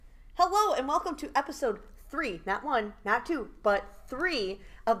Hello and welcome to episode 3, not 1, not 2, but 3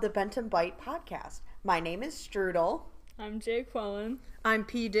 of the Benton Bite podcast. My name is Strudel. I'm Jay Quellen. I'm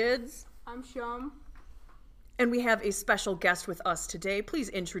P. Dids. I'm Shum. And we have a special guest with us today. Please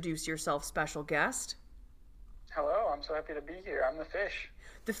introduce yourself, special guest. Hello, I'm so happy to be here. I'm the Fish.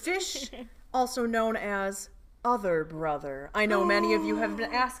 The Fish, also known as Other Brother. I know many of you have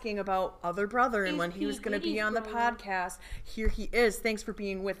been asking about Other Brother and when he was going to be on the podcast. Here he is. Thanks for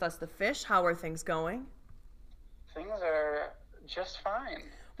being with us, The Fish. How are things going? Things are just fine.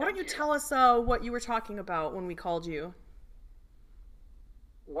 Why don't you tell us what you were talking about when we called you?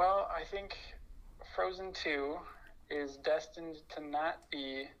 Well, I think Frozen 2 is destined to not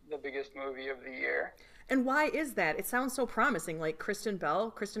be the biggest movie of the year. And why is that? It sounds so promising, like Kristen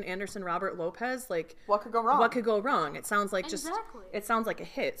Bell, Kristen Anderson, Robert Lopez. Like, what could go wrong? What could go wrong? It sounds like Exactly. it sounds like a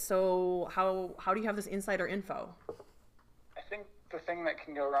hit. So how do you have this insider info? I think the thing that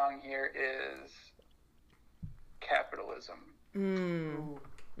can go wrong here is capitalism.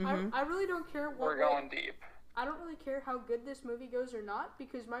 I really don't care We're going deep. I don't really care how good this movie goes or not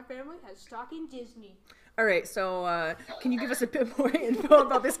because my family has stock in Disney. All right, so can you give us a bit more info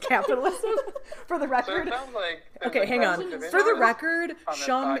about this capitalism for the So record? it sounds like Okay, hang on. For the record, on this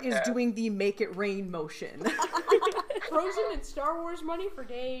Shum is podcast. doing the make it rain motion. Frozen and Star Wars money for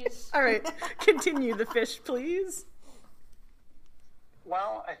days. All right, continue, The Fish, please.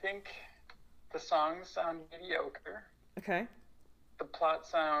 Well, I think the songs sound mediocre. Okay. The plot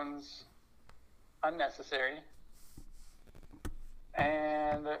sounds unnecessary.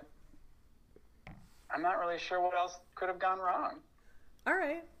 And I'm not really sure what else could have gone wrong. All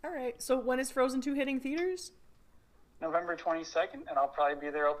right. So when is Frozen 2 hitting theaters? November 22nd, and I'll probably be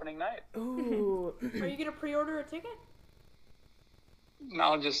there opening night. Ooh. Are you gonna pre-order a ticket? And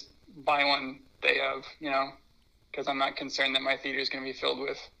I'll just buy one day of, because I'm not concerned that my theater is going to be filled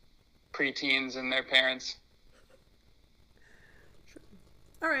with preteens and their parents.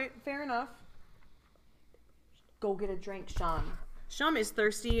 All right, fair enough. Go get a drink, Sean. Shum is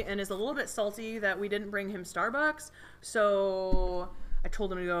thirsty and is a little bit salty that we didn't bring him Starbucks, so I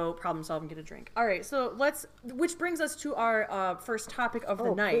told him to go problem solve and get a drink. All right, so which brings us to our first topic of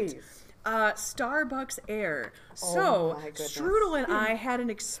the night. Please. Starbucks Air. Oh So, my goodness. Strudel and I had an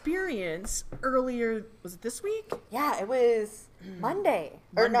experience earlier, was it this week? Yeah, it was Monday.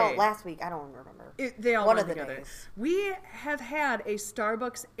 Or no, Monday. last week. I don't remember. They all One run of the together. days. We have had a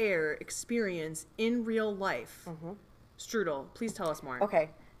Starbucks Air experience in real life. Strudel, please tell us more.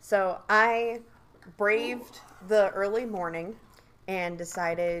 Okay, so I braved the early morning and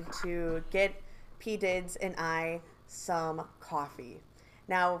decided to get P. Dids and I some coffee.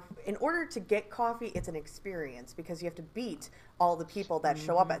 Now, in order to get coffee, it's an experience because you have to beat all the people that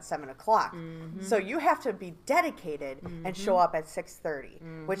show up at 7 o'clock. So you have to be dedicated and show up at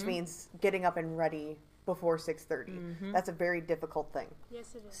 6:30, which means getting up and ready before 6:30. That's a very difficult thing.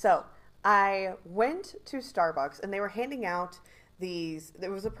 Yes, it is. So I went to Starbucks and they were handing out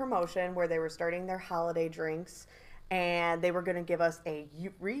there was a promotion where they were starting their holiday drinks and they were going to give us a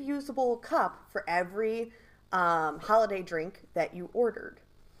reusable cup for every holiday drink that you ordered.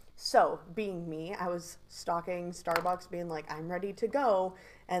 So, being me, I was stalking Starbucks, being like, I'm ready to go.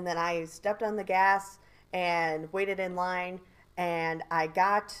 And then I stepped on the gas and waited in line, and I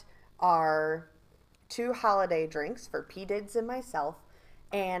got our 2 holiday drinks for P. Dids and myself.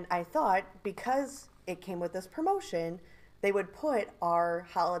 And I thought, because it came with this promotion, they would put our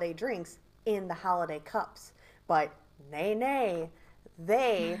holiday drinks in the holiday cups. But nay,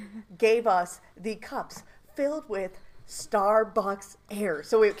 they gave us the cups filled with Starbucks Air.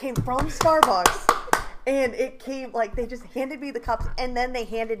 So it came from Starbucks and it came they just handed me the cups and then they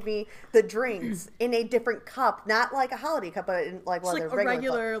handed me the drinks in a different cup, not like a holiday cup, but in It's one like of a their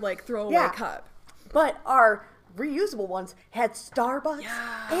regular cups. throwaway Yeah. cup. But our reusable ones had Starbucks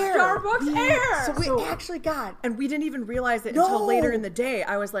Air. Starbucks Air! So we actually got And we didn't even realize it No. until later in the day.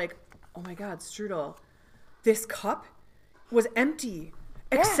 I was like, oh my God, Strudel, this cup was empty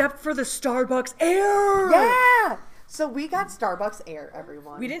except for the Starbucks Air. Yeah. So we got Starbucks Air,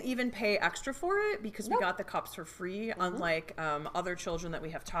 everyone. We didn't even pay extra for it because we got the cups for free, unlike other children that we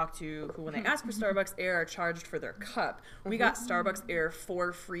have talked to who, when they ask for Starbucks Air, are charged for their cup. We got Starbucks Air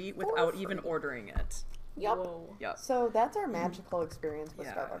for free without even ordering it. Yep. Whoa. Yep. So that's our magical experience with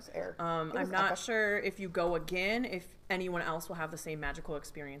Yeah. Starbucks Air. It I'm was not epic. sure if you go again, if anyone else will have the same magical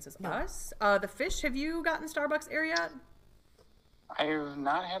experience as us. The Fish, have you gotten Starbucks Air yet? I've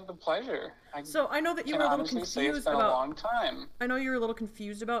not had the pleasure. I So I know that you can were a little honestly say it's confused been a about. long time. I know you're a little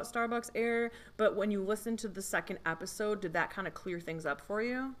confused about Starbucks Air, but when you listened to the second episode, did that kind of clear things up for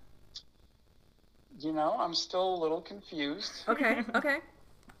you? I'm still a little confused. Okay.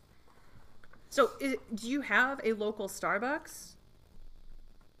 So, do you have a local Starbucks?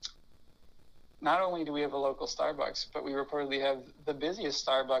 Not only do we have a local Starbucks, but we reportedly have the busiest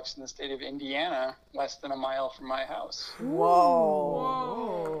Starbucks in the state of Indiana, less than a mile from my house.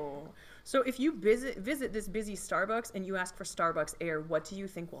 Whoa. So if you visit this busy Starbucks and you ask for Starbucks Air, what do you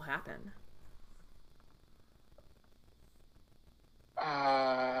think will happen?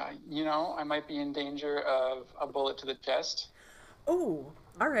 I might be in danger of a bullet to the chest. Oh,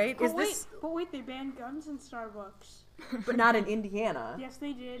 all right. But wait, they banned guns in Starbucks. But not in Indiana. Yes,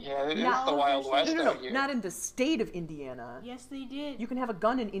 they did. Yeah, it's Not- the Wild West No, out here. not in the state of Indiana. Yes, they did. You can have a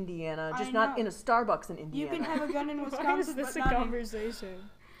gun in Indiana, just I not know. in a Starbucks in You Indiana. can have a gun in Why is Wisconsin, this but a conversation?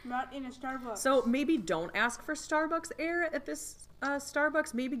 not in a Starbucks. So maybe don't ask for Starbucks Air at this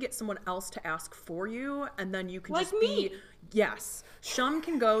Starbucks. Maybe get someone else to ask for you, and then you can Like just me. be. Yes, Shum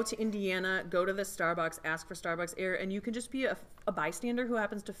can go to Indiana, go to the Starbucks, ask for Starbucks Air, and you can just be a bystander who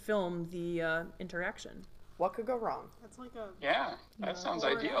happens to film the interaction. What could go wrong? That's like a Yeah, that sounds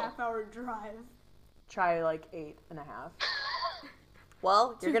 4.5 ideal. hour drive. Try like 8.5. Well,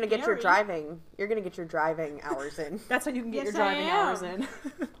 you're Too gonna get your scary. driving. You're gonna get your driving hours in. That's how you can get Yes, your I driving am. hours in.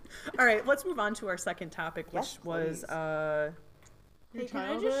 All right, let's move on to our second topic, which Yes, was please. Hey, can I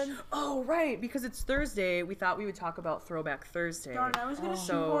Childhood? just... oh right, because it's Thursday. We thought we would talk about Throwback Thursday. Darn, I was gonna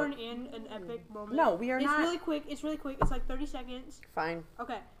So- shoehorn in an epic moment. No, we are it's not. really quick. It's really quick. It's like 30 seconds. Fine.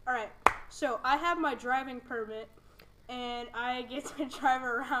 Okay. All right. So I have my driving permit, and I get to drive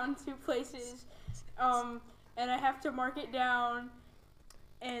around to places, and I have to mark it down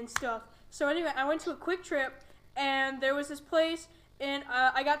and stuff. So anyway, I went to a Quick Trip, and there was this place, and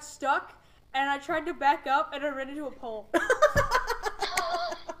I got stuck, and I tried to back up, and I ran into a pole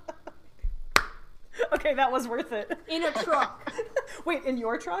Okay, that was worth it. in a truck. Wait, in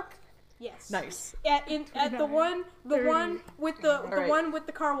your truck? Yes. Nice. At the one with the Alright. one with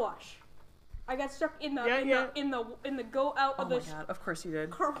the car wash. I got stuck in the in the go out Oh of my the god, of course you did.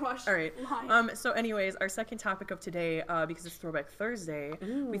 car wash. All right. line. So, anyways, our second topic of today, because it's Throwback Thursday,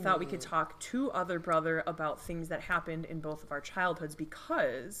 we thought we could talk to Other Brother about things that happened in both of our childhoods.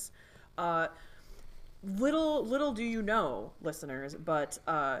 Because, little do you know, listeners, but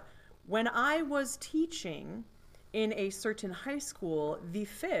when I was teaching in a certain high school, the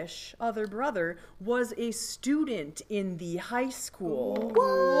Fish, Other Brother, was a student in the high school.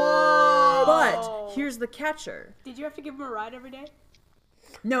 But here's the catcher. Did you have to give him a ride every day?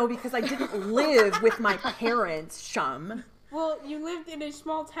 No, because I didn't live with my parents, Shum. Well, you lived in a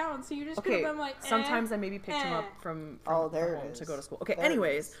small town, so you just could Okay, have been like. sometimes I maybe picked him up from Oh, there it home to is. go to school. Okay, There it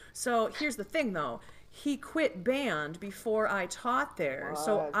anyways, is. so here's the thing though. He quit band before I taught there,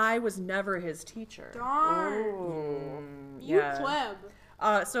 so What? I was never his teacher. Darn. Ooh. You yeah.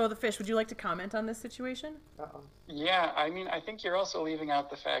 pleb. So the Fish, would you like to comment on this situation? Uh-oh. Yeah, I mean, I think you're also leaving out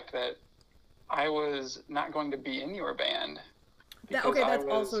the fact that I was not going to be in your band. because Okay, I that's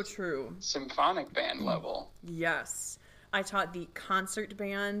was also true. Symphonic band level. Yes. I taught the concert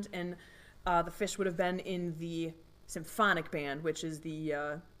band, and the Fish would have been in the symphonic band, which is the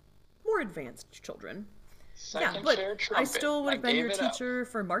more advanced children. Second Yeah, but chair trumpet. I still would have been gave your it up. teacher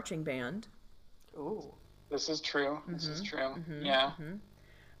for marching band. Ooh. This is true. This Mm-hmm. is true. Yeah.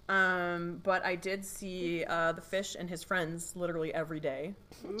 But I did see the Fish and his friends literally every day.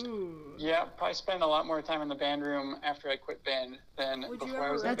 Yeah, probably spent a lot more time in the band room after I quit band than Would you before I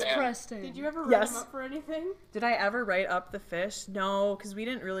ever was in That's band. Preston. Did you ever write Yes. him up for anything? Did I ever write up the Fish? No, because we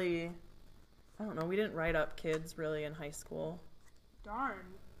didn't really. I don't know. We didn't write up kids really in high school. Darn.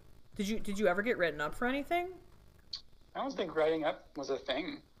 Did you ever get written up for anything? I don't think writing up was a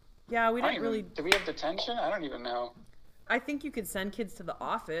thing. Yeah, we I don't didn't even, really. Did we have detention? I don't even know. I think you could send kids to the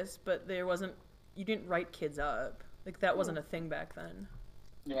office, but there wasn't. You didn't write kids up. Like that wasn't a thing back then.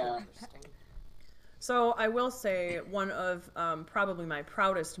 Yeah. Interesting. So I will say one of probably my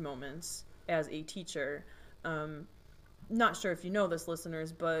proudest moments as a teacher. Not sure if you know this,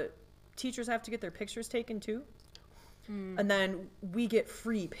 listeners, but teachers have to get their pictures taken too, and then we get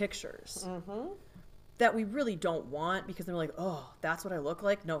free pictures that we really don't want because they're like, oh, that's what I look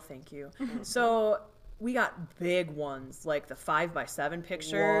like. No, thank you. So we got big ones like the 5x7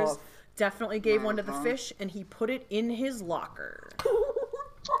 pictures. Woof. Definitely gave one to the Fish, and he put it in his locker.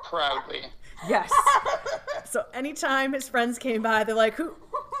 Proudly. Yes. So anytime his friends came by, they're like, "Who?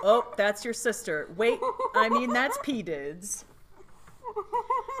 Oh, that's your sister. Wait, I mean that's P Dids."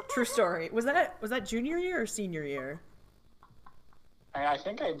 True story. Was that junior year or senior year? I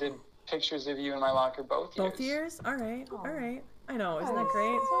think I did pictures of you in my locker both years. Both years. All right. All right. I know. Isn't that Oh,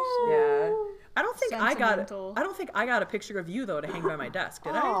 great? so Yeah. I don't think Sentimental. I don't think I got a picture of you though to hang by my desk.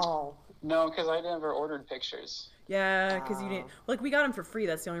 Did I? Oh. No, because I never ordered pictures. Yeah, because you didn't. Like we got them for free.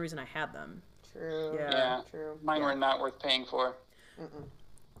 That's the only reason I had them. True. Yeah. True. Mine were not worth paying for.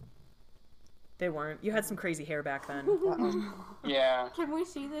 They weren't. You had some crazy hair back then. Yeah. Can we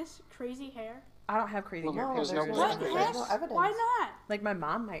see this crazy hair? I don't have crazy hair. No, There's there's no no, blood. there's no evidence. Why not? Like my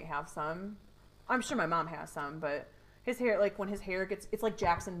mom might have some. I'm sure my mom has some, but his hair, like when his hair gets, it's like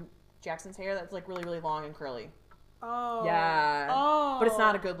Jackson's hair that's like really, really long and curly. Oh. Yeah. Oh. But it's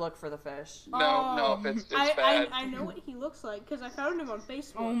not a good look for the fish. No, it's I bad. I know what he looks like because I found him on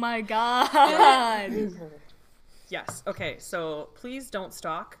Facebook. Oh my god. Yes. Okay. So please don't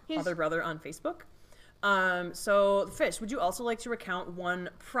stalk His- Other Brother on Facebook. So Fish, would you also like to recount one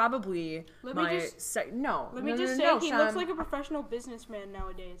probably Let me just- no. Let me no, just no, say, he Sean. looks like a professional businessman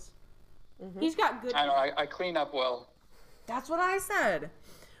nowadays. He's got good I know. hair. I clean up well. That's what I said.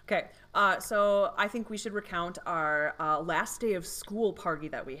 Okay. So I think we should recount our last day of school party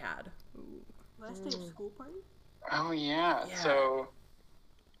that we had. Last day of school party? Oh yeah. Yeah. So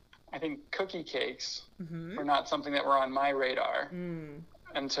I think cookie cakes Mm-hmm. were not something that were on my radar Mm.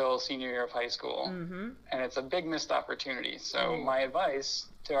 until senior year of high school, Mm-hmm. and it's a big missed opportunity. So Oh. my advice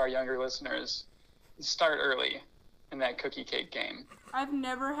to our younger listeners is start early in that cookie cake game. I've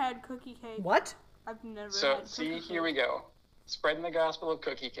never had cookie cake. What? I've never So had see, cookie here we go. Spreading the gospel of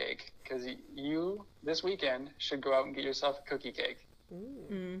cookie cake, because you this weekend should go out and get yourself a cookie cake.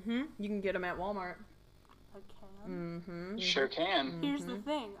 Mm-hmm. You can get them at Walmart. I can. Mm-hmm. Sure can. Here's the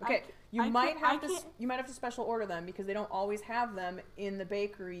thing. Okay, you I might can't- I have to can't- you might have to special order them because they don't always have them in the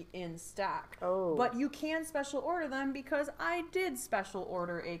bakery in stock. Oh. But you can special order them because I did special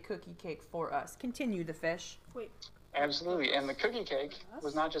order a cookie cake for us. Continue the Fish. Wait. Absolutely. And the cookie cake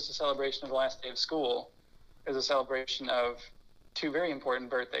was not just a celebration of the last day of school. It was a celebration of two very important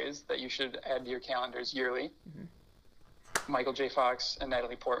birthdays that you should add to your calendars yearly. Michael J. Fox and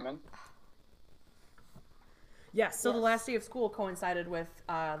Natalie Portman. Yes, so the last day of school coincided with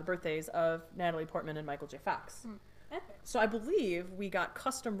the birthdays of Natalie Portman and Michael J. Fox. Epic. So I believe we got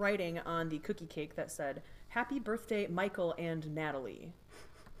custom writing on the cookie cake that said, "Happy birthday, Michael and Natalie."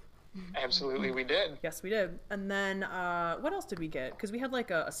 Absolutely, we did. Yes, we did. And then what else did we get? Because we had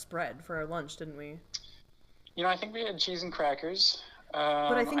like a spread for our lunch, didn't we? You know, I think we had cheese and crackers.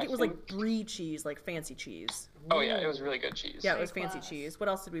 But I think it was like brie cheese, like fancy cheese. Oh, yeah, it was really good cheese. Yeah, it was High fancy class. cheese. What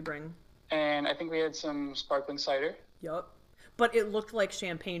else did we bring? And I think we had some sparkling cider. Yup. But it looked like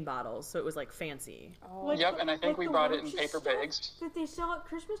champagne bottles, so it was like fancy. Like Yep, the- and I think like we the brought it in roaches paper stuff bags. that they sell at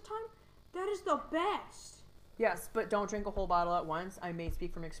Christmas time. That is the best. Yes, but don't drink a whole bottle at once. I may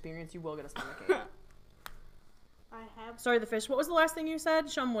speak from experience. You will get a stomachache. I have. Sorry, the Fish. What was the last thing you said?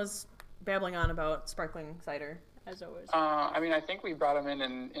 Shum was babbling on about sparkling cider. As always. I mean, I think we brought them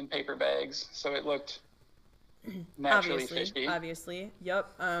in paper bags, so it looked naturally fishy. Obviously.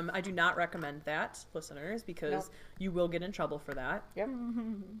 Yep. I do not recommend that, listeners, because Nope. you will get in trouble for that. Yep.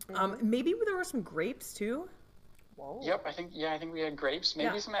 Maybe there were some grapes too. Whoa. Yep, I think we had grapes,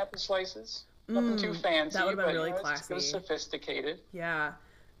 maybe Yeah. some apple slices. Nothing too fancy, that would've been but really you know, it was classy. sophisticated. Yeah.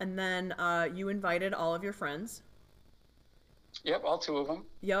 And then you invited all of your friends. Yep, all two of them.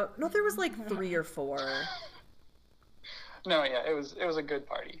 Yep. No, there was like 3 or 4. No, yeah, it was a good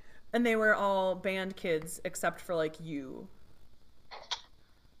party. And they were all band kids except for like you.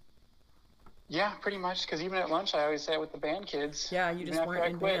 Yeah, pretty much. Because even at lunch, I always sat with the band kids. Yeah, you even just after weren't I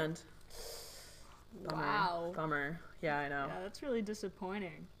in quit. band. Bummer. Wow. Bummer. Yeah, I know. Yeah, that's really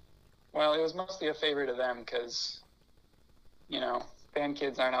disappointing. Well, it was mostly a favor to them because, you know, band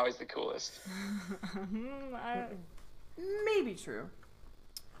kids aren't always the coolest. Maybe true.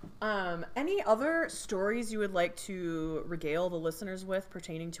 Any other stories you would like to regale the listeners with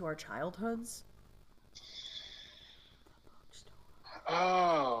pertaining to our childhoods?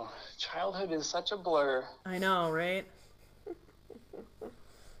 Oh, childhood is such a blur. I know, right?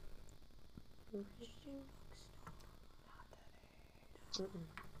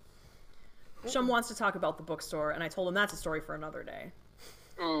 Shum wants to talk about the bookstore, and I told him that's a story for another day.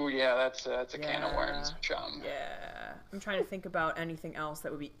 Ooh, yeah, that's a can of Yeah. worms, chum. Yeah. I'm trying to think about anything else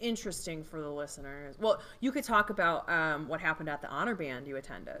that would be interesting for the listeners. Well, you could talk about what happened at the honor band you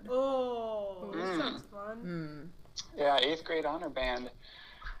attended. Oh, that sounds fun. Yeah, 8th grade honor band.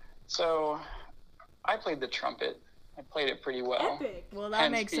 So, I played the trumpet. I played it pretty well. Epic. Well, that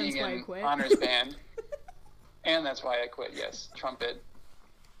Hence makes sense being why I in quit. honors band. And that's why I quit, yes, trumpet.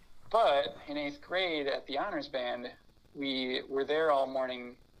 But in 8th grade at the honors band, we were there all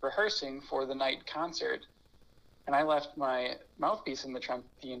morning rehearsing for the night concert. And I left my mouthpiece in the trumpet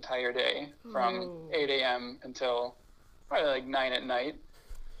the entire day from 8 a.m. until probably like 9 at night.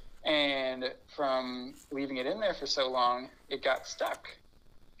 And from leaving it in there for so long, it got stuck.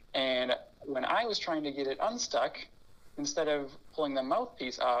 And when I was trying to get it unstuck, instead of pulling the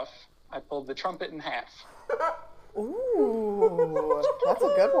mouthpiece off, I pulled the trumpet in half. Ooh, that's a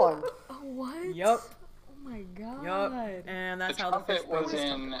good one. Oh, what? Yup. Oh my god. Yup. And The that's how the fish trumpet was broke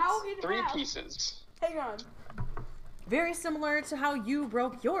his in How in 3 half? pieces. Hang on. Very similar to how you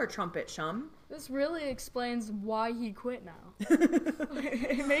broke your trumpet, Shum. This really explains why he quit now.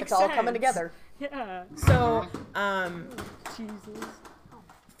 It makes It's all sense. coming together. Yeah. So, Jesus.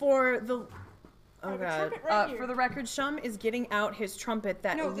 for the I have a god, trumpet right here. for the record, Shum is getting out his trumpet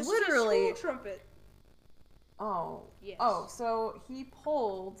that No, this literally. is a school trumpet. Oh. Yes. Oh, so he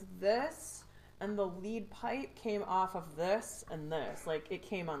pulled this, and the lead pipe came off of this and this, like it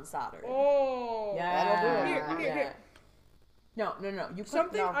came unsoldered. Oh. Yeah. That'll do it. Here, yeah. here. No. You put,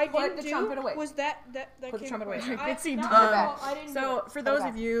 Something no, I put didn't the do trumpet away. was that Put the came trumpet away. first. Bitsy Not did my that. fault, I didn't do So, it. for those Okay.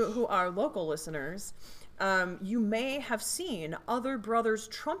 of you who are local listeners, you may have seen Other Brothers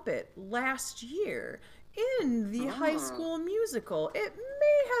Trumpet last year in the High School Musical. It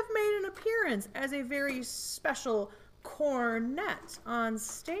may have made an appearance as a very special cornet on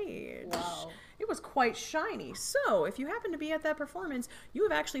stage. Wow. It was quite shiny. So, if you happen to be at that performance, you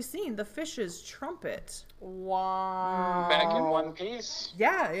have actually seen the Fish's trumpet. Wow. Back in one piece.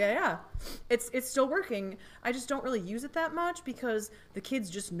 Yeah. It's still working. I just don't really use it that much because the kids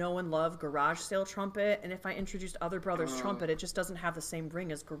just know and love Garage Sale Trumpet, and if I introduced Other Brothers Trumpet, it just doesn't have the same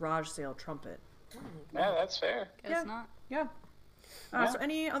ring as Garage Sale Trumpet. Yeah, that's fair. Guess Yeah. not. Yeah. Yeah. So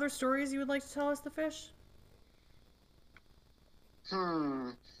any other stories you would like to tell us, the Fish?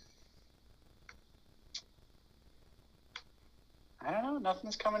 I don't know.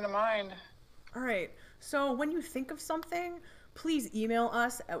 Nothing's coming to mind. All right. So when you think of something, please email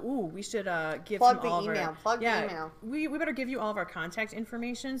us. We should give Plug him the all of email. our, Plug the yeah, email. We better give you all of our contact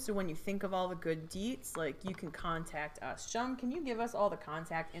information, so when you think of all the good deets, like you can contact us. Shum, can you give us all the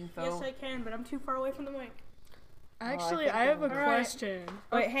contact info? Yes, I can, but I'm too far away from the mic. Actually, think I have a I'm- Alright. question.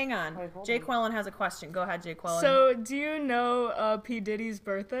 Wait, hang on. Wait, hold Jay on. Quellen has a question. Go ahead, Jay Quellen. So, do you know P. Diddy's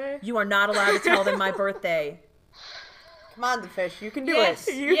birthday? You are not allowed to tell them my birthday. Come on, the fish. You can do Yes.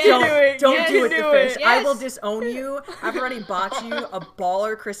 it. You Yes. can do it. Don't You do can it, the do fish. it. I will Yes. disown you. I've already bought you a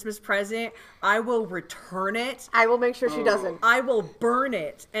baller Christmas present. I will return it. I will make sure she doesn't. I will burn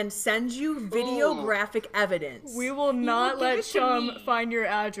it and send you videographic evidence. We will not give let it to Chum me. find your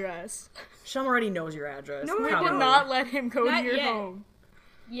address. Shum already knows your address. No, I We don't. will Probably. not let him go Not to your yet. home.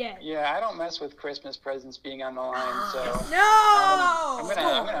 Yeah. Yeah, I don't mess with Christmas presents being on the line, so No! I'm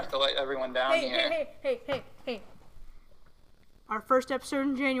gonna have to let everyone down Hey, here. hey. Our first episode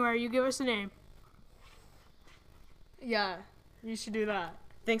in January, you give us a name. Yeah, you should do that.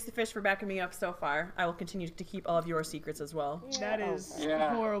 Thanks to Fish for backing me up so far. I will continue to keep all of your secrets as well. That is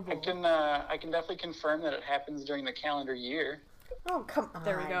Yeah, horrible. I can definitely confirm that it happens during the calendar year. Oh, come on.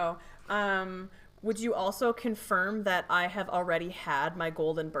 There we go. Would you also confirm that I have already had my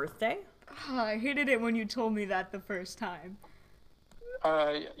golden birthday? I hated it when you told me that the first time.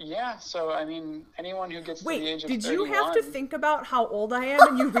 Yeah. So I mean, anyone who gets to the age Wait, of did 31, you have to think about how old I am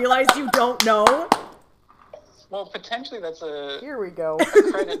and you realize you don't know? Well, potentially that's a Here we go.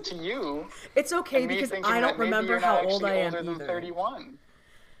 credit to you. It's okay and me because thinking I that don't maybe remember you're how not old I actually am older than either. 31.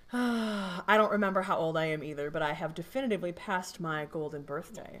 I don't remember how old I am either, but I have definitively passed my golden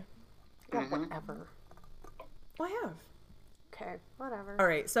birthday. Yeah, whatever. Well, I have. Okay, whatever. All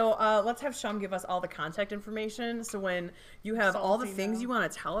right, so let's have Shum give us all the contact information. So when you have all the Salty things now. you want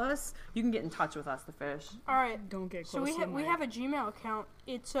to tell us, you can get in touch with us, the Fish. All right. Don't get So close we to have the we mic. have a Gmail account.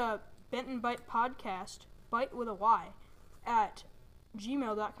 It's Bent and Bite Podcast, bite with a Y, at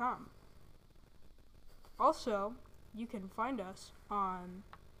gmail.com. Also, you can find us on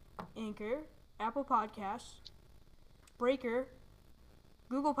Anchor, Apple Podcasts, Breaker,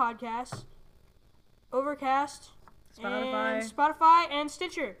 Google Podcasts, Overcast, Spotify, and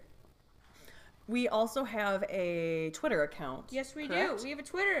Stitcher. We also have a Twitter account. Yes, we correct? do. We have a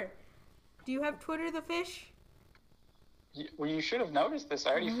Twitter. Do you have Twitter, the fish? Well, you should have noticed this.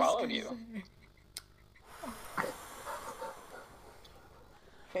 I already followed you.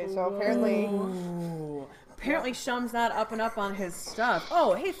 Okay, so apparently, Ooh. Apparently, Shum's not up and up on his stuff.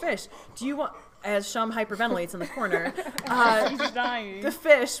 Oh, hey, Fish, do you want... As Shum hyperventilates in the corner, He's dying. the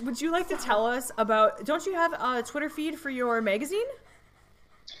Fish, would you like to tell us about... Don't you have a Twitter feed for your magazine?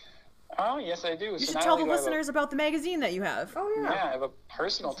 Oh, yes, I do. You So should not tell the only do I have a- listeners about the magazine that you have. oh yeah. Yeah, I have a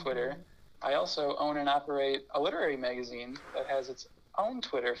personal Twitter. I also own and operate a literary magazine that has its own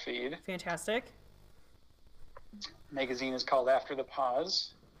Twitter feed. Fantastic. Magazine is called After the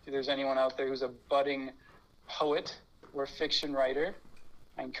Pause. If there's anyone out there who's a budding poet or fiction writer,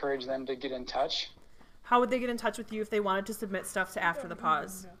 I encourage them to get in touch. How would they get in touch with you if they wanted to submit stuff to After the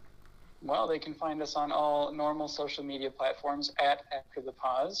Pause? Well, they can find us on all normal social media platforms at After the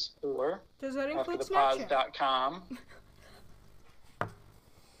Pause or Does that include Snapchat? afterthepause.com.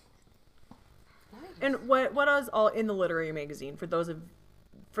 And what is all in the literary magazine for those of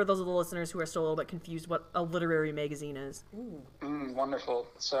the listeners who are still a little bit confused what a literary magazine is? Wonderful.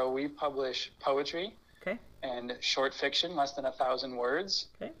 So we publish poetry Okay. and short fiction, less than 1,000 words,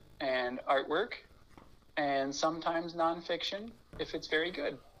 Okay. and artwork, and sometimes nonfiction if it's very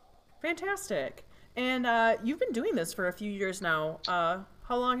good. Fantastic. And you've been doing this for a few years now.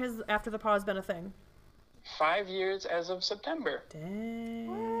 How long has After the Pause been a thing? 5 years as of September. Dang.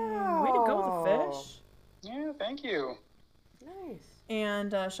 Way to go, the fish. Yeah, thank you. Nice.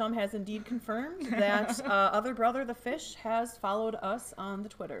 And Shum has indeed confirmed that other brother, the fish, has followed us on the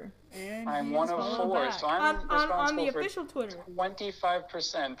Twitter. And I'm he one has of followed 4, back. so I'm On responsible the for official Twitter.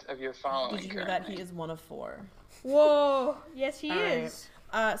 25% of your following. Did you hear that? currently. He is one of 4. Whoa. Yes, he All right. is.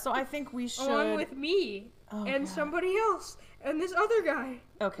 So I think we should... Along with me Oh, and God. somebody else and this other guy.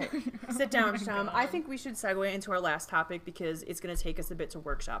 Okay, sit down, Shum. I think we should segue into our last topic because it's going to take us a bit to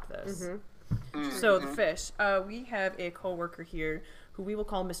workshop this. So, the fish. We have a coworker here who we will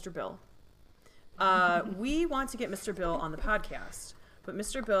call Mr. Bill. We want to get Mr. Bill on the podcast, but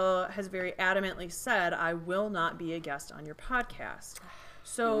Mr. Bill has very adamantly said, I will not be a guest on your podcast.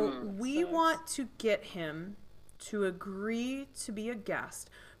 So, we want to get him to agree to be a guest,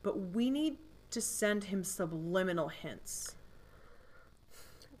 but we need to send him subliminal hints.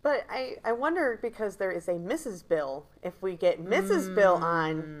 But I wonder, because there is a Mrs. Bill, if we get Mrs. Bill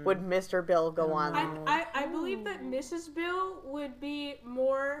on, would Mr. Bill go on? I believe that Mrs. Bill would be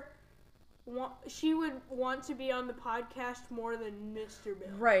more. She would want to be on the podcast more than Mr. Bill.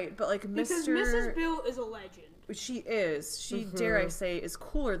 Right, but like Because Mrs. Bill is a legend. She is. She, dare I say, is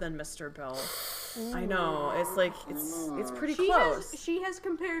cooler than Mr. Bill. I know. It's like, it's pretty close. She has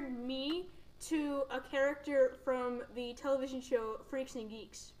compared me to a character from the television show Freaks and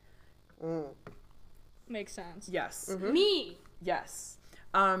Geeks. Makes sense. Yes. Me. Yes.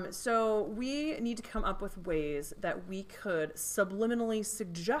 So we need to come up with ways that we could subliminally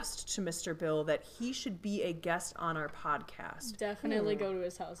suggest to Mr. Bill that he should be a guest on our podcast. Definitely go to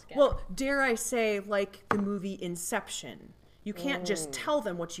his house again. Well, dare I say, like the movie Inception. You can't just tell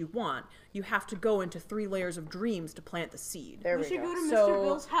them what you want. You have to go into 3 layers of dreams to plant the seed. There We we should go go. to So- Mr.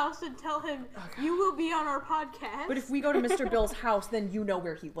 Bill's house and tell him, you will be on our podcast. But if we go to Mr. Bill's house, then you know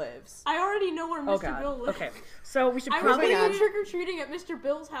where he lives. I already know where Oh, Mr. God. Bill lives. Okay. So we should I was probably... going to trick-or-treating at Mr.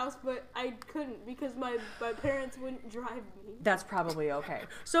 Bill's house, but I couldn't because my parents wouldn't drive me. That's probably okay.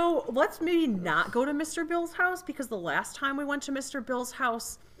 So let's maybe not go to Mr. Bill's house, because the last time we went to Mr. Bill's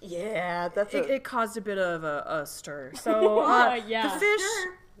house, Yeah, that's it caused a bit of a stir. So yeah. the fish...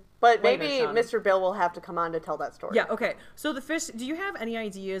 Sure. But Wait a maybe minute, Sean. Mr. Bill will have to come on to tell that story. Yeah, okay. So the fish, do you have any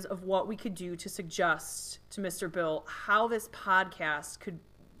ideas of what we could do to suggest to Mr. Bill how this podcast could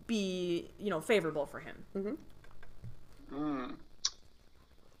be, favorable for him?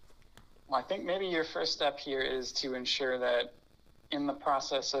 Well, I think maybe your first step here is to ensure that in the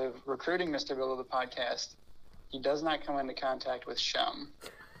process of recruiting Mr. Bill to the podcast, he does not come into contact with Shum.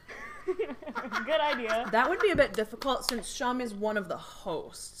 Good idea. That would be a bit difficult since Shum is one of the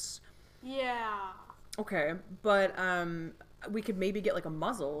hosts. Yeah. Okay, but we could maybe get like a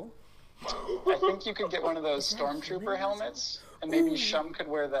muzzle. I think you could get one of those stormtrooper helmets, and maybe Shum could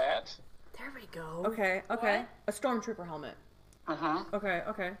wear that. There we go. Okay. A stormtrooper helmet. Uh-huh.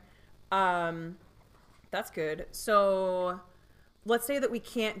 Okay. That's good. So let's say that we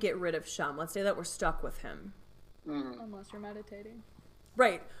can't get rid of Shum. Let's say that we're stuck with him. Unless you're meditating.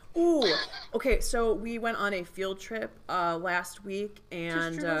 Right. Ooh. Okay, so we went on a field trip last week,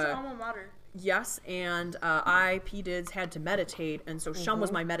 and Tristan's alma mater. yes, and I, P-Dids, had to meditate, and so Shum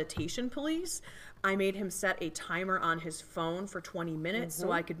was my meditation police. I made him set a timer on his phone for 20 minutes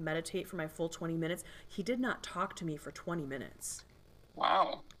so I could meditate for my full 20 minutes. He did not talk to me for 20 minutes.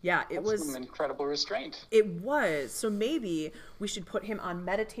 Wow. Yeah, it That's was... some incredible restraint. It was. So maybe we should put him on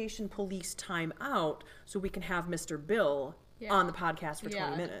meditation police time out so we can have Mr. Bill on the podcast for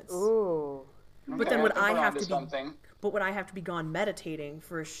 20 minutes. Ooh. But then would think I we're have onto to be something. But would I have to be gone meditating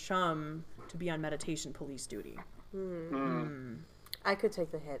for Shum to be on meditation police duty? I could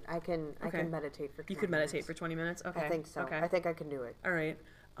take the hit. I can meditate for 20 You could meditate minutes. for 20 minutes? Okay. I think so. Okay. I think I can do it. All right.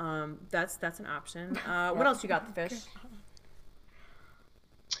 That's an option. What else you got, the fish?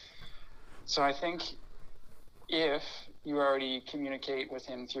 So I think if you already communicate with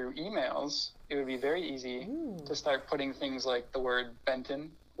him through emails, it would be very easy to start putting things like the word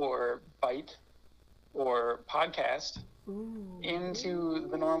Benton or bite or podcast into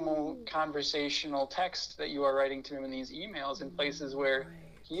the normal conversational text that you are writing to him in these emails in places where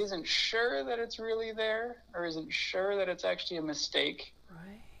he isn't sure that it's really there or isn't sure that it's actually a mistake.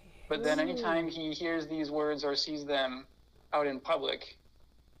 Right. But then anytime he hears these words or sees them out in public,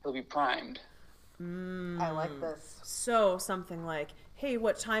 he'll be primed. I like this. So something like, "Hey,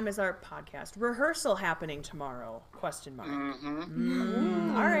 what time is our podcast rehearsal happening tomorrow?" Question mark. All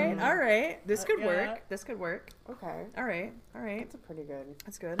right. This could Yeah. work. This could work. Okay. All right. That's a pretty good.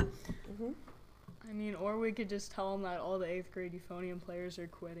 That's good. I mean, or we could just tell him that all the 8th grade euphonium players are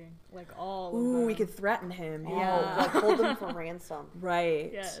quitting. Like, all of Ooh, them. we could threaten him. Oh, Yeah. like hold them for ransom. Right.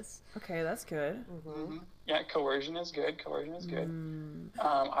 Yes. Okay, that's good. Yeah, coercion is good. Coercion is good.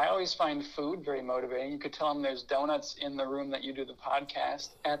 I always find food very motivating. You could tell him there's donuts in the room that you do the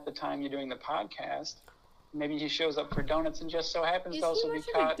podcast at the time you're doing the podcast. Maybe he shows up for donuts and just so happens Is to also he be much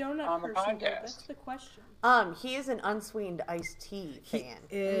of caught a donut on the person, though? podcast. That's the question. He is an unsweetened iced tea fan.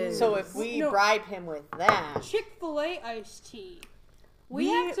 Is. So if we No. bribe him with that, Chick-fil-A iced tea. We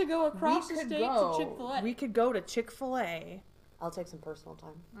have to go across the could state go. to Chick-fil-A. We could go to Chick-fil-A. I'll take some personal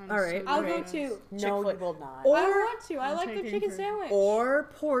time. I'm All right. so I'll go jealous. too. No, Chick-fil-A. you will not. I Or want to. I like the taking chicken for- sandwich. or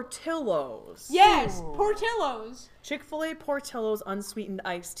Portillo's. Yes, Ooh. Portillo's. Chick-fil-A, Portillo's unsweetened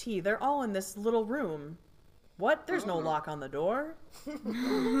iced tea. They're all in this little room. What? There's no lock on the door.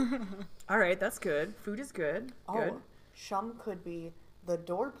 All right, that's good. Food is good. Good. Oh, Shum could be the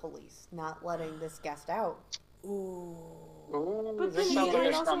door police, not letting this guest out. Ooh. Ooh, But this then sounds he like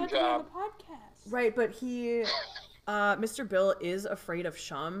would a also scrum have to go job. to the podcast. Right, but Mr. Bill is afraid of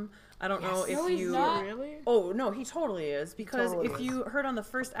Shum. I don't know if No, he's you. not. Really? Oh no, he totally is. Because totally if is. you heard on the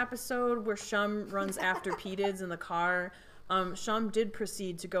first episode where Shum runs after Petids in the car, Shum did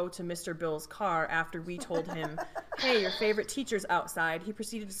proceed to go to Mr. Bill's car after we told him, "Hey, your favorite teacher's outside." He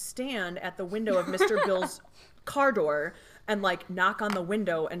proceeded to stand at the window of Mr. Bill's car door and like knock on the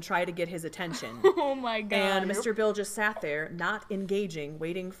window and try to get his attention. Oh my god. And Mr. Bill just sat there, not engaging,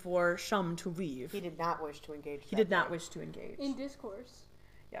 waiting for Shum to leave. He did not wish to engage. He did not wish to engage. In discourse.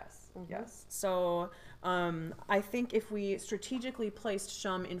 Yes, yes. So I think if we strategically placed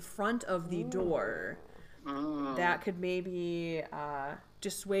Shum in front of the door, that could maybe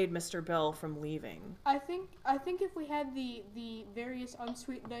dissuade Mr. Bill from leaving. I think if we had the various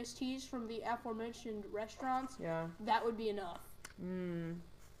unsweetened iced teas from the aforementioned restaurants, Yeah. that would be enough.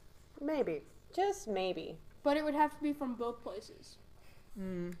 Maybe, just maybe. But it would have to be from both places.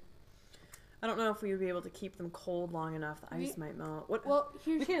 I don't know if we would be able to keep them cold long enough. The ice We- might melt. What? Well,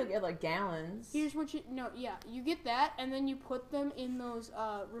 we could get like gallons. here's what you you get that, and then you put them in those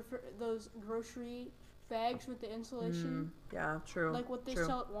those grocery bags with the insulation, Yeah, true. like what they true.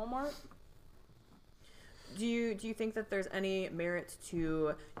 sell at Walmart. Do you think that there's any merit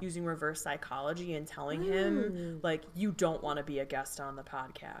to using reverse psychology and telling him like you don't want to be a guest on the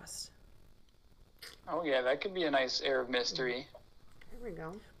podcast? Oh yeah, that could be a nice air of mystery. Here we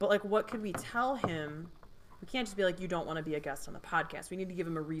go. But like, what could we tell him? We can't just be like, you don't want to be a guest on the podcast. We need to give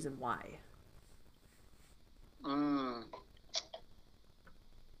him a reason why.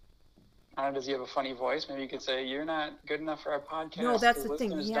 I don't know, does he have a funny voice? Maybe you could say, "You're not good enough for our podcast." No, that's the thing.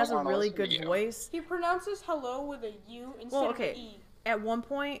 listeners He don't has a wanna really listen to good you." voice. He pronounces hello with a U instead Well, of an okay. E. At one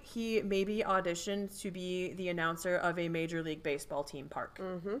point, he maybe auditioned to be the announcer of a Major League Baseball team park.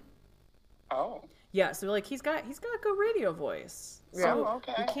 Oh, Yeah, so like he's got a good radio voice. So Oh,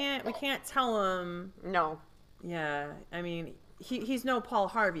 okay. we can't tell him. No. Yeah, I mean he's no Paul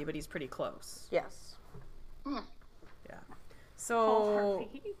Harvey, but he's pretty close. Yes. Yeah. Paul So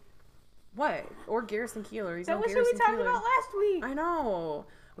Harvey. what? Or Garrison Keeler? He's That no was who we Garrison talked Keeler. about last week. I know.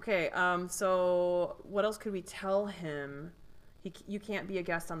 Okay. So what else could we tell him? You can't be a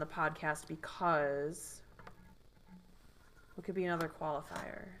guest on the podcast because. What could be another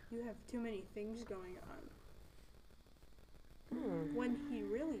qualifier? You have too many things going on. When he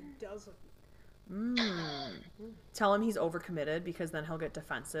really doesn't. Tell him he's overcommitted because then he'll get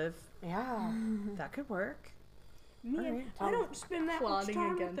defensive. Yeah. That could work. Man, I don't spend that much Plotting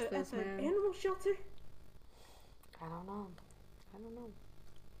time against at this the man. animal shelter. I don't know.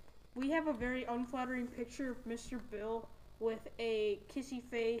 We have a very unflattering picture of Mr. Bill with a kissy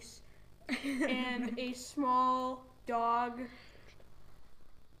face and a small dog.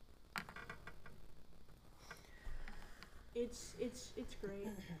 It's great.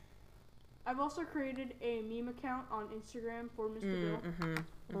 I've also created a meme account on Instagram for Mr.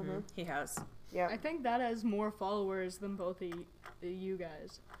 Bill. He has. Yeah. I think that has more followers than both of you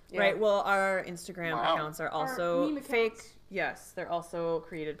guys. Yeah. Right. Well, our Instagram Wow. accounts are Our also meme fake. accounts. Yes, they're also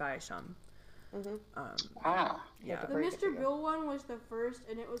created by Shum. Wow. Yeah. The Mr. Bill one was the first,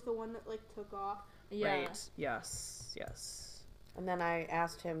 and it was the one that like took off. Yeah. Right. Yes. Yes. And then I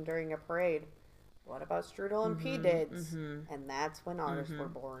asked him during a parade, What about Strudel and P Dids? And that's when ours were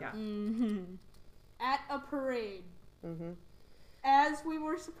born. Yeah. At a parade. Mm-hmm. As we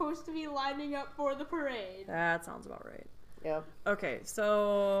were supposed to be lining up for the parade. That sounds about right. Yep. Okay,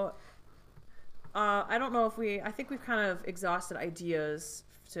 so I don't know if I think we've kind of exhausted ideas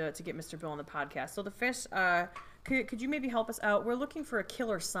to get Mr. Bill on the podcast. So the fish, could you maybe help us out? We're looking for a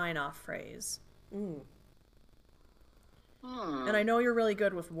killer sign-off phrase. And I know you're really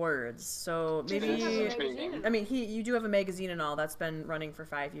good with words, so Do you maybe, have a magazine? I mean, you do have a magazine and all that's been running for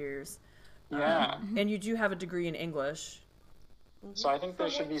 5 years. Yeah. And you do have a degree in English. So I think there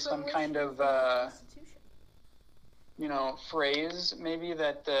should be some kind of, phrase maybe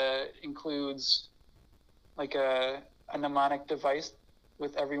that includes like a mnemonic device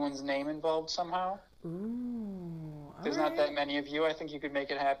with everyone's name involved somehow. Ooh. There's not that many of you. I think you could make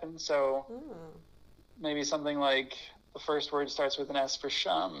it happen. So maybe something like the first word starts with an S for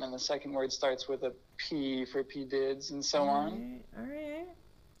Shum, and the second word starts with a P for P Dids, and so on. All right.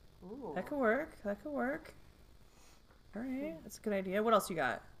 Ooh. That could work. All right. That's a good idea. What else you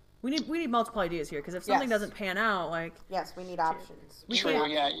got? We need multiple ideas here, because if something Yes. doesn't pan out, like... Yes, we need options. True,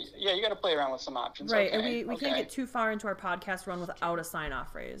 yeah, you got to play around with some options. Right, okay, and we can't get too far into our podcast run without a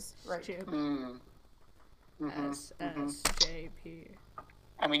sign-off phrase. Right. Chip. SSJP.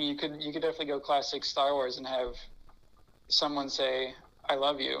 I mean, you could definitely go classic Star Wars and have someone say, "I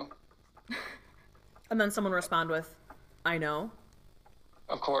love you." And then someone respond with, "I know."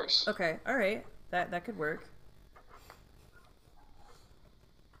 Of course. Okay, all right. That could work.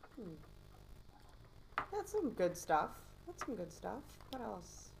 That's some good stuff. What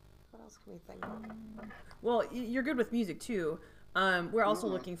else? What else can we think of? Well, you're good with music, too. We're also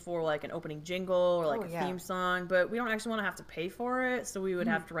looking for, like, an opening jingle or, like, a theme song, but we don't actually want to have to pay for it, so we would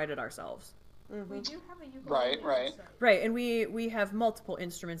have to write it ourselves. We do have a ukulele. Right. Right, and we have multiple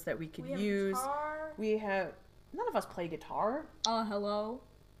instruments that we could We have use. guitar. We have... None of us play guitar. Hello.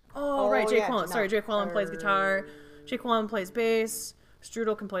 Oh, right, Jake yeah, Quillen. Sorry, Jake Quillen plays guitar. Jake Quillen plays bass.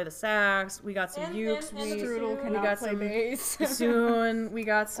 Strudel can play the sax. We got some And- ukes. and we Strudel we cannot got play some bass. bassoon. We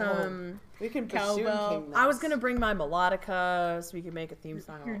got some... We can Cowbell. bassoon king I was this. gonna bring my melodica so we could make a theme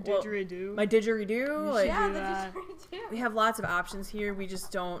song. Your Well, didgeridoo. my didgeridoo. Like, Yeah, do that's that. great too. we have lots of options here. We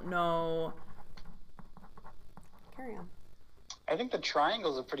just don't know. Carry on. I think the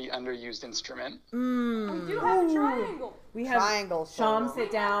triangle's a pretty underused instrument. We do have a triangle. We have Triangle. Shum, solo.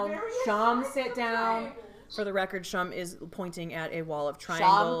 sit down. Various Shum, sizes sit of down. triangles. For the record, Shum is pointing at a wall of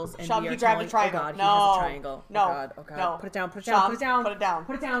triangles, and Shum, we are he grabbed telling, a triangle. oh god, No. he has a triangle. No. Oh god, No. Put it down, put it Shum, down, put it down. put it down.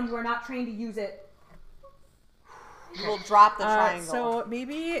 Put it down. You are not trained to use it. You will drop the triangle. So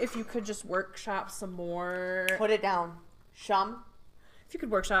maybe if you could just workshop some more. Put it down. Shum. If you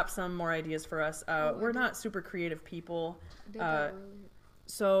could workshop some more ideas for us. We're not super creative people. I did that earlier.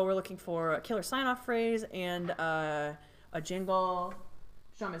 So we're looking for a killer sign-off phrase and a jingle.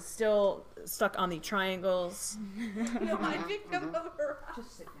 Shum is still stuck on the triangles. No, I picked up a maraca.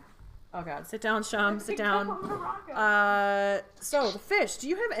 Just sit down. Oh god, sit down, Shum. Sit Picked up down. a maraca. So the fish. Do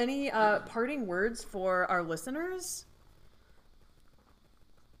you have any parting words for our listeners?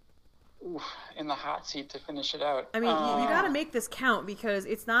 Ooh, in the hot seat to finish it out. I mean, you got to make this count because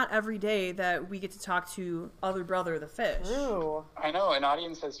it's not every day that we get to talk to other brother the fish. Ooh. I know, an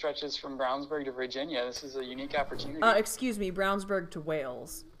audience that stretches from Brownsburg to Virginia. This is a unique opportunity. Excuse me, Brownsburg to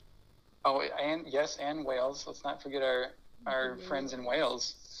Wales. Oh, and yes, and Wales. Let's not forget our friends in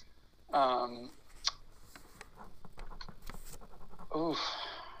Wales. Oof.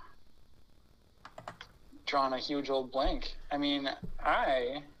 Drawn a huge old blank. I mean,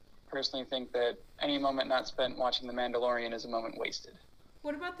 I personally think that any moment not spent watching The Mandalorian is a moment wasted.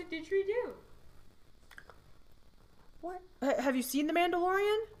 What about the didgeridoo? What? Have you seen The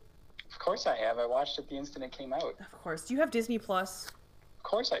Mandalorian? Of course I have. I watched it the instant it came out. Of course. Do you have Disney Plus? Of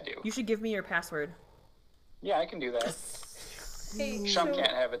course I do. You should give me your password. Yeah, I can do that. Hey, Shum so,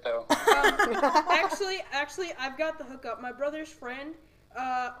 can't have it though. actually, I've got the hookup. My brother's friend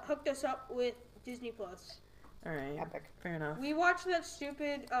hooked us up with Disney Plus. All right. Epic. Fair enough. We watched that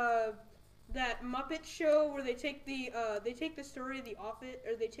stupid that Muppet show where they take the story of the Office,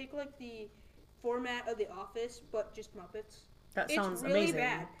 or they take like the format of the Office, but just Muppets. That It's sounds really amazing.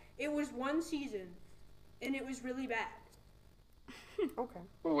 bad. It was one season, and it was really bad. Okay.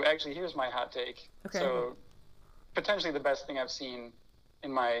 Ooh, actually, here's my hot take. Okay. So, potentially the best thing I've seen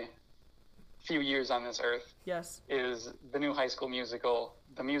in my few years on this earth Yes. is the new High School Musical,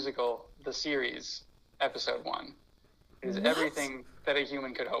 the series, episode 1. It is everything that a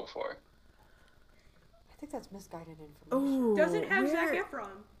human could hope for. I think that's misguided information. Ooh. Does it have where- Zac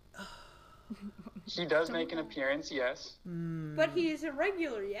Efron? He does make an appearance, yes. But he is a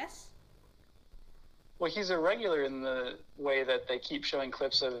regular, yes. Well, he's a regular in the way that they keep showing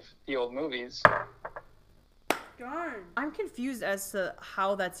clips of the old movies. Darn. I'm confused as to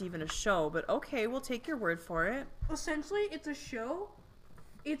how that's even a show, but okay, we'll take your word for it. Essentially, it's a show.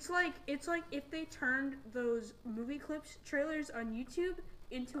 It's like if they turned those movie clips trailers on YouTube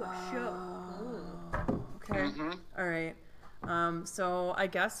into a show. Okay. All right. So I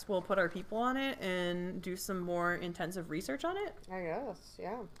guess we'll put our people on it and do some more intensive research on it. I guess,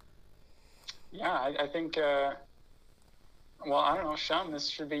 yeah. Yeah, I think. Well, I don't know, Sean. This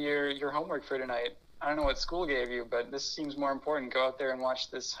should be your homework for tonight. I don't know what school gave you, but this seems more important. Go out there and watch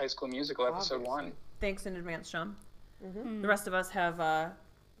this High School Musical episode 1. Thanks in advance, Sean. The rest of us have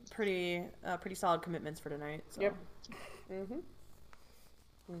pretty solid commitments for tonight. So. Yep.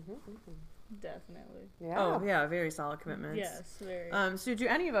 Definitely. Yeah. Oh yeah, very solid commitments. Yes, very. So do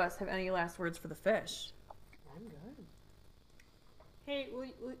any of us have any last words for the fish? I'm good. Hey,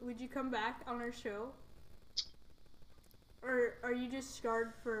 would you come back on our show? Or are you just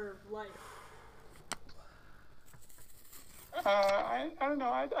scarred for life? I don't know.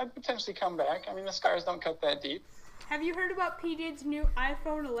 I'd potentially come back. I mean, the scars don't cut that deep. Have you heard about P. Did's new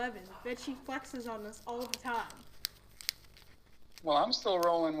iPhone 11 that she flexes on us all the time? Well, I'm still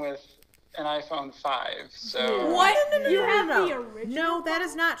rolling with an iPhone 5, so... What? No, You have the original? No, that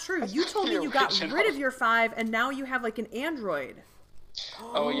is not true. You told me The you got original. rid of your 5 and now you have like an Android.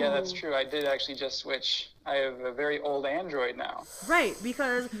 Oh, yeah, that's true. I did actually just switch. I have a very old Android now. Right,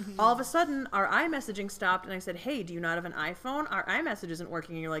 because all of a sudden our iMessaging stopped and I said, hey, do you not have an iPhone? Our iMessage isn't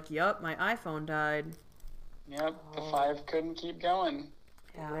working. And you're like, yup, my iPhone died. Yep, the 5 couldn't keep going.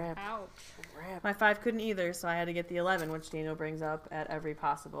 Rip. Ouch. Rip. My 5 couldn't either, so I had to get the 11, which Daniel brings up at every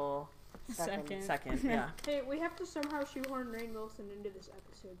possible second. Yeah. Hey, we have to somehow shoehorn Rainn Wilson into this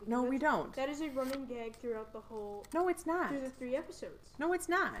episode. because No, we that's- don't. That is a running gag throughout the whole... No, it's not. through the 3 episodes. No, it's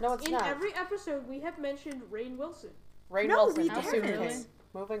not. No, it's In not. every episode, we have mentioned Rainn Wilson. Rainn No, Wilson. we assumed haven't. case.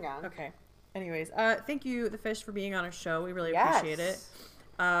 Moving on. Okay. Anyways, thank you, The Fish, for being on our show. We really Yes. appreciate it.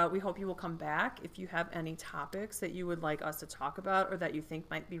 We hope you will come back. If you have any topics that you would like us to talk about or that you think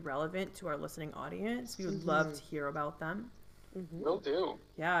might be relevant to our listening audience, we would love to hear about them. Will do.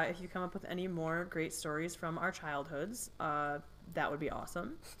 Yeah, if you come up with any more great stories from our childhoods, that would be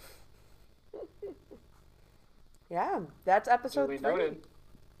awesome. Yeah, that's episode Duly 3. noted.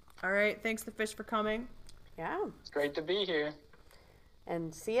 All right, thanks, The Fish, for coming. Yeah. It's great to be here.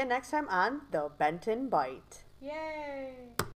 And see you next time on The Benton Bite. Yay!